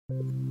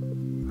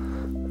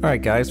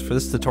Alright guys, for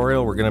this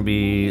tutorial we're going to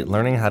be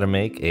learning how to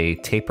make a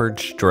tapered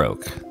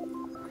stroke.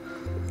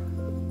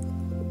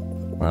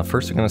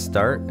 First we're going to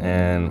start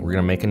and we're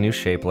going to make a new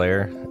shape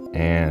layer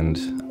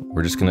and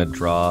we're just going to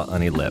draw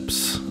an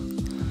ellipse.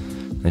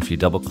 And if you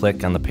double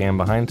click on the pan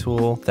behind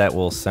tool, that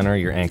will center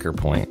your anchor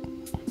point.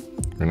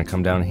 We're going to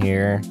come down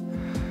here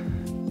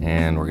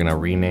and we're going to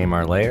rename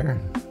our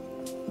layer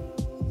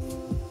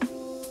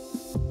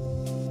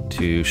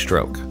to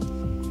stroke.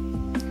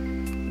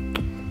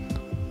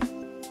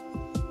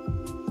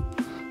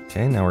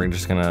 Okay, now we're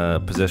just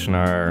gonna position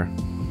our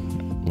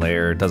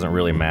layer. It doesn't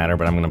really matter,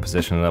 but I'm gonna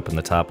position it up in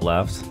the top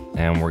left,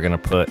 and we're gonna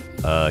put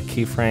a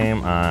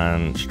keyframe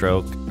on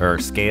stroke or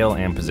scale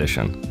and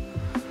position.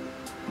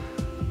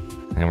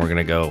 And we're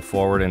gonna go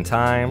forward in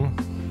time,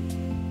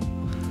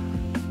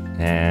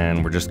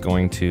 and we're just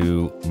going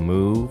to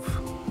move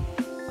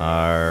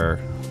our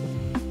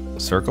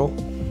circle.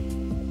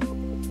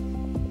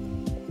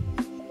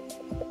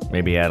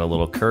 Maybe add a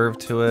little curve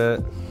to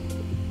it.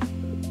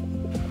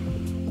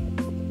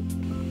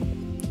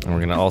 And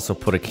we're going to also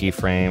put a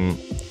keyframe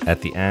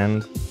at the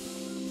end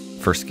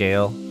for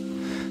scale.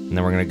 And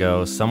then we're going to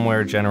go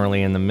somewhere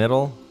generally in the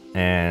middle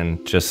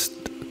and just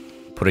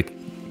put a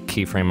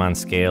keyframe on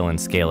scale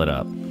and scale it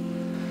up.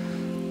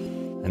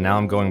 And now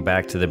I'm going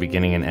back to the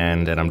beginning and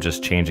end, and I'm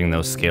just changing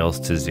those scales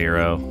to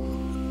 0.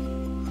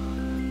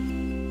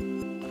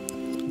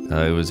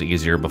 It was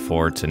easier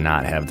before to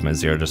not have them at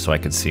 0 just so I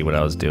could see what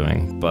I was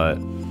doing. But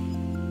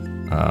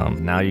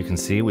now you can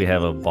see we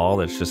have a ball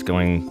that's just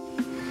going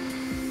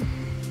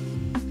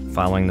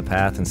following the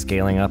path and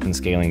scaling up and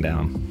scaling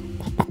down.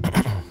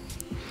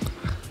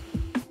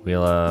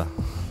 We'll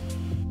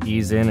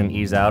ease in and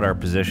ease out our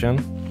position.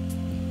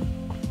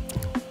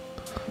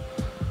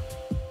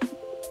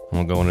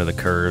 We'll go into the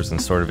curves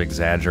and sort of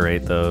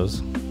exaggerate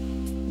those.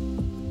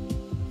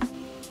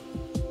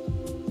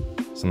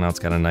 So now it's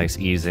got a nice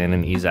ease in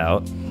and ease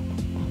out.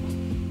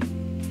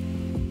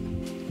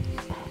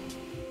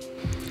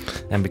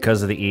 And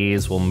because of the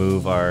ease, we'll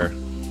move our,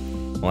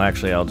 well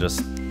actually I'll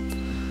just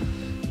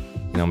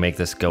make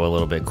this go a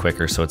little bit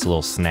quicker so it's a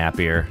little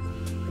snappier.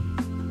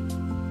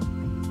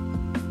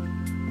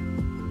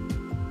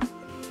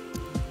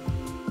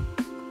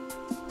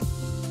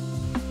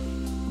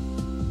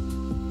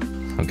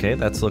 Okay,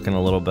 that's looking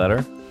a little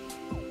better.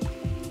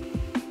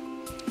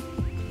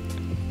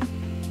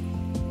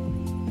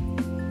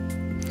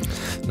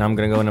 Now I'm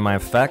gonna go into my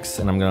effects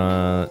and I'm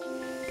gonna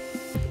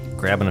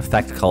grab an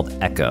effect called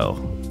Echo.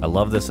 I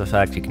love this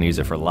effect. You can use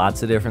it for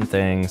lots of different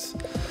things.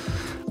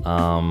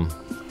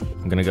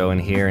 I'm gonna go in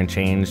here and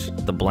change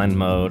the blend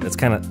mode. It's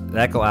kind of, the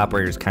echo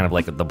operator is kind of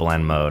like the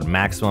blend mode.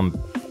 Maximum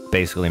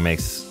basically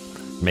makes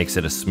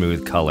it a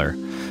smooth color.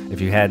 If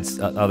you had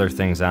other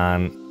things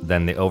on,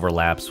 then the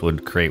overlaps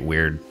would create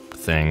weird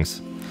things.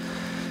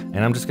 And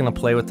I'm just gonna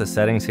play with the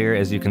settings here.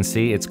 As you can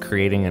see, it's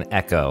creating an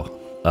echo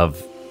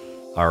of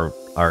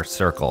our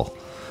circle.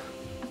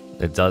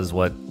 It does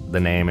what the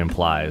name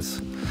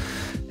implies.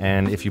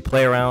 And if you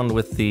play around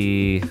with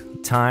the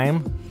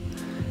time,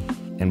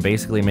 and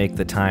basically make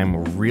the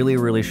time really,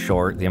 really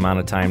short, the amount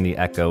of time the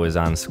echo is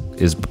on is,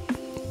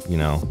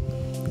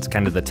 it's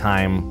kind of the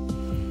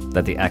time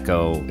that the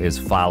echo is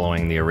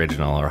following the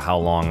original, or how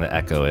long the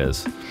echo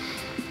is.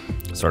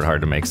 Sort of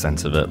hard to make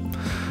sense of it,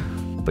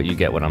 but you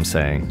get what I'm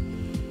saying.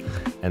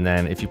 And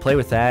then if you play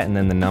with that and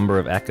then the number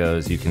of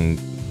echoes, you can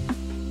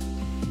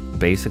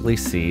basically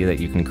see that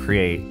you can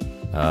create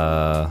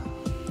a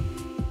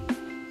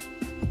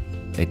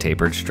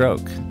tapered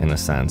stroke in a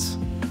sense.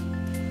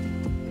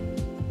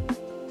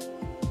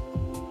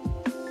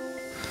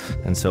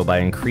 And so by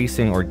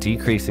increasing or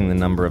decreasing the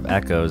number of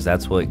echoes,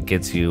 that's what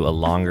gets you a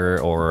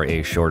longer or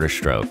a shorter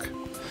stroke.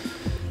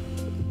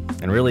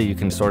 And really you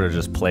can sort of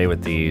just play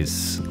with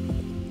the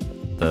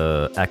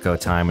echo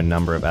time and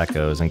number of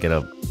echoes and get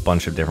a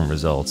bunch of different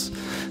results.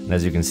 And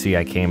as you can see,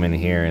 I came in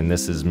here and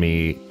this is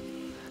me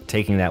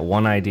taking that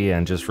one idea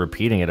and just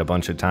repeating it a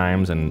bunch of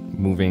times and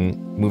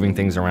moving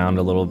things around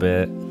a little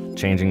bit,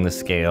 changing the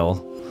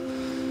scale.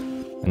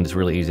 And it's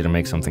really easy to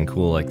make something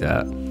cool like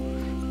that.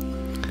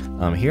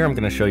 Here I'm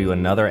going to show you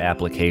another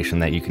application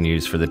that you can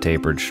use for the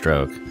tapered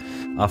stroke.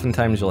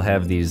 Oftentimes you'll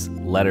have these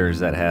letters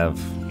that have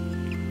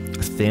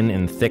thin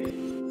and thick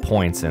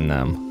points in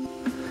them,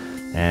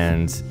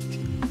 and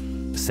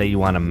say you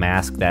want to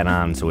mask that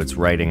on so it's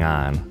writing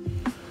on.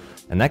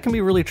 And that can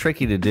be really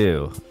tricky to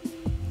do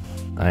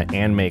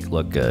and make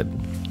look good.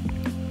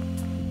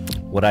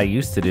 What I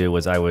used to do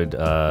was I would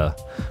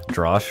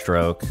draw a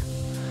stroke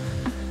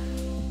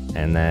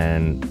and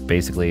then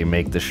basically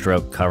make the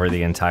stroke cover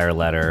the entire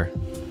letter,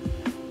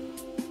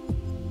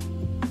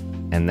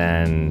 and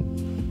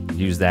then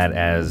use that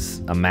as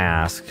a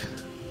mask,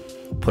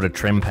 put a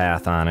trim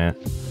path on it,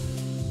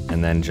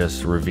 and then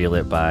just reveal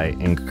it by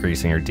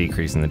increasing or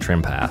decreasing the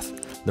trim path.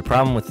 The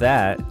problem with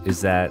that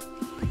is that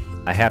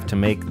I have to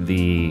make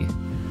the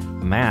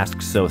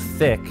mask so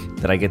thick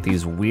that I get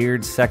these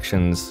weird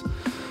sections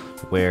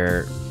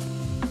where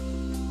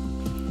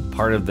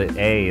part of the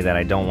A that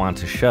I don't want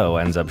to show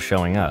ends up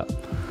showing up.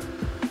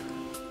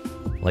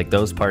 Like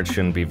those parts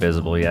shouldn't be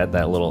visible yet,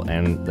 that little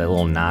end, that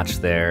little notch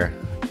there,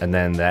 and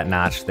then that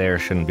notch there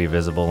shouldn't be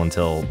visible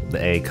until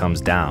the A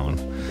comes down.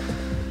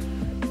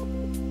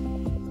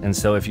 And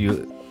so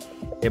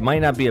it might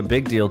not be a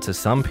big deal to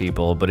some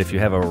people, but if you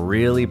have a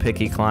really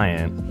picky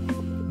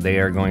client, they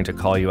are going to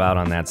call you out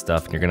on that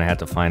stuff, and you're gonna have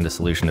to find a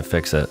solution to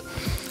fix it.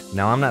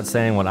 Now, I'm not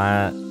saying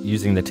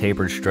using the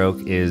tapered stroke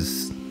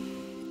is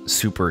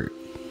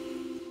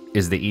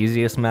the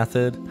easiest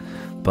method,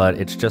 but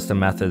it's just a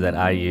method that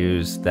I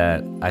use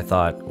that I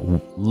thought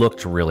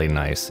looked really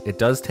nice. It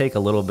does take a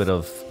little bit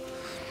of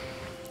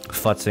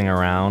futzing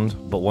around,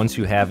 but once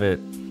you have it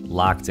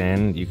locked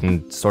in, you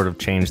can sort of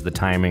change the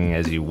timing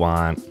as you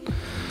want,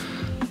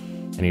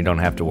 and you don't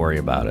have to worry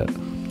about it.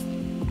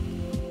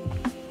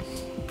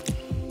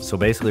 So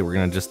basically, we're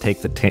gonna just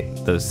take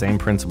the same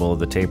principle of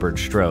the tapered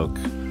stroke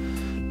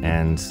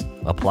and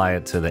apply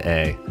it to the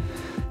A.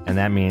 And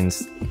that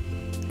means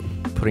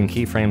putting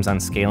keyframes on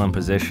scale and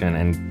position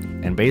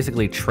and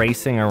basically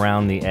tracing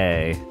around the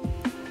A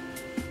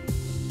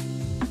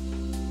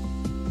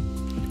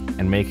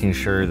and making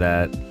sure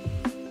that,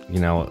 you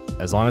know,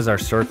 as long as our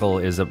circle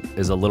is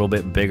a little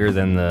bit bigger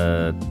than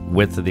the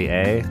width of the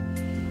A,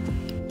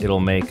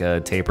 it'll make a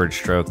tapered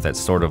stroke that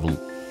sort of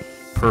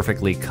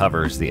perfectly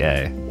covers the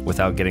A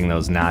without getting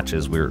those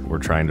notches we're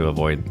trying to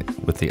avoid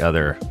with the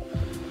other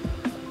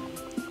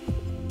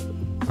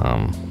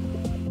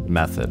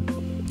method.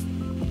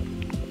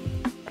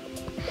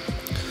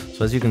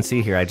 So as you can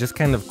see here, I just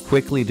kind of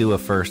quickly do a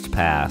first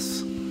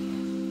pass,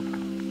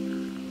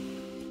 and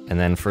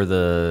then for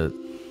the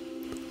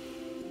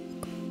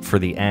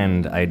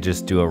end, I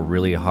just do a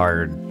really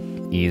hard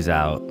ease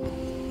out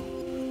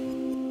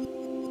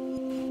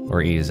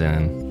or ease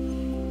in,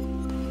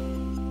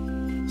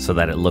 so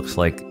that it looks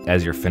like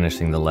as you're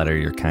finishing the letter,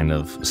 you're kind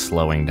of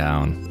slowing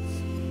down.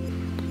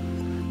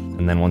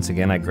 And then once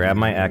again, I grab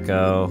my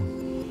echo,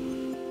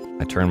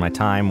 I turn my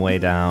time way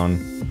down,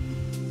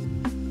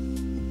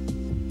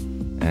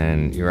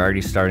 and you're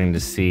already starting to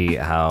see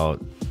how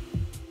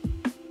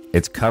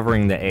it's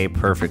covering the A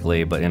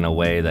perfectly, but in a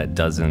way that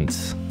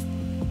doesn't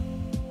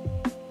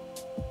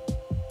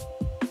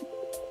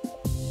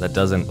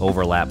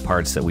overlap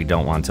parts that we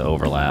don't want to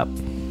overlap.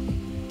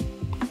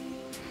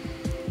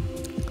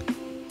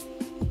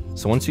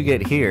 So once you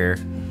get here,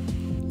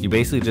 you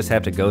basically just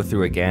have to go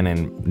through again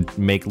and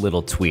make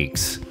little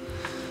tweaks.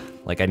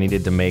 Like I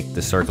needed to make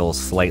the circle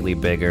slightly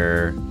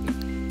bigger,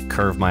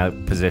 curve my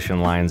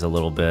position lines a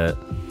little bit.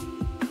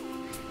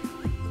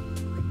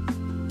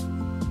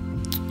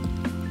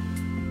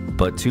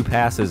 But 2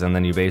 passes and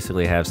then you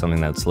basically have something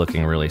that's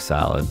looking really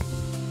solid.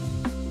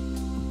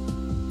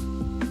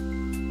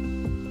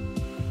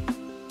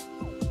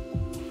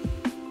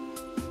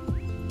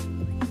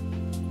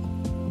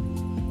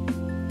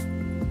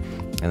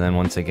 And then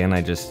once again,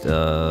 I just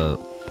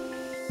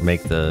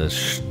make the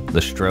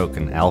stroke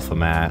an alpha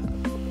matte,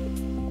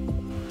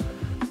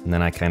 and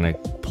then I kind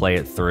of play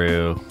it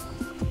through.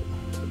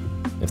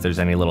 If there's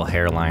any little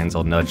hairlines,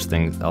 I'll nudge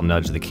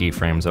the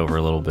keyframes over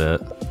a little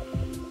bit.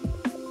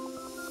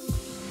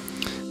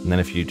 And then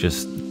if you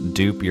just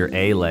dupe your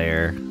A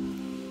layer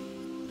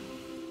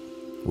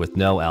with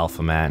no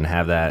alpha matte and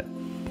have that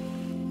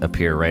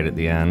appear right at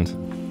the end,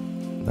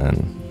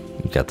 then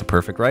you've got the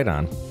perfect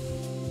write-on.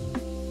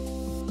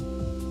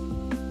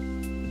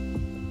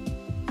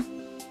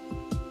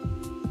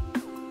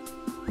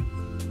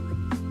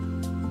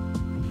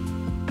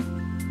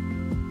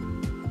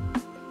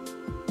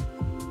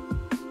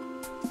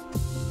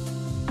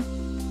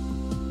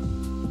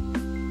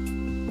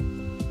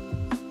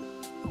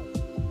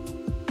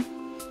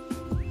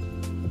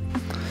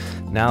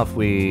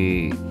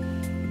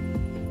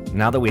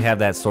 Now that we have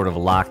that sort of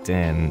locked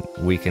in,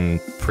 we can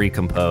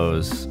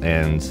pre-compose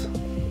and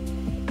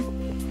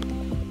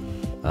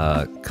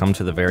come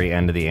to the very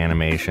end of the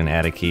animation,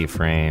 add a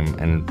keyframe,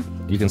 and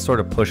you can sort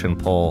of push and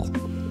pull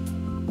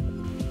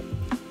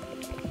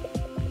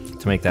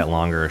to make that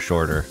longer or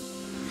shorter.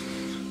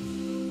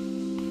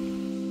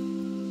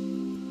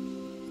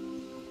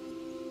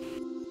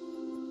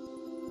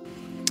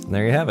 And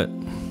there you have it.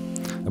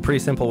 A pretty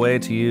simple way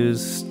to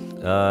use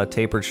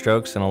tapered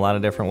strokes in a lot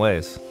of different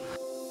ways.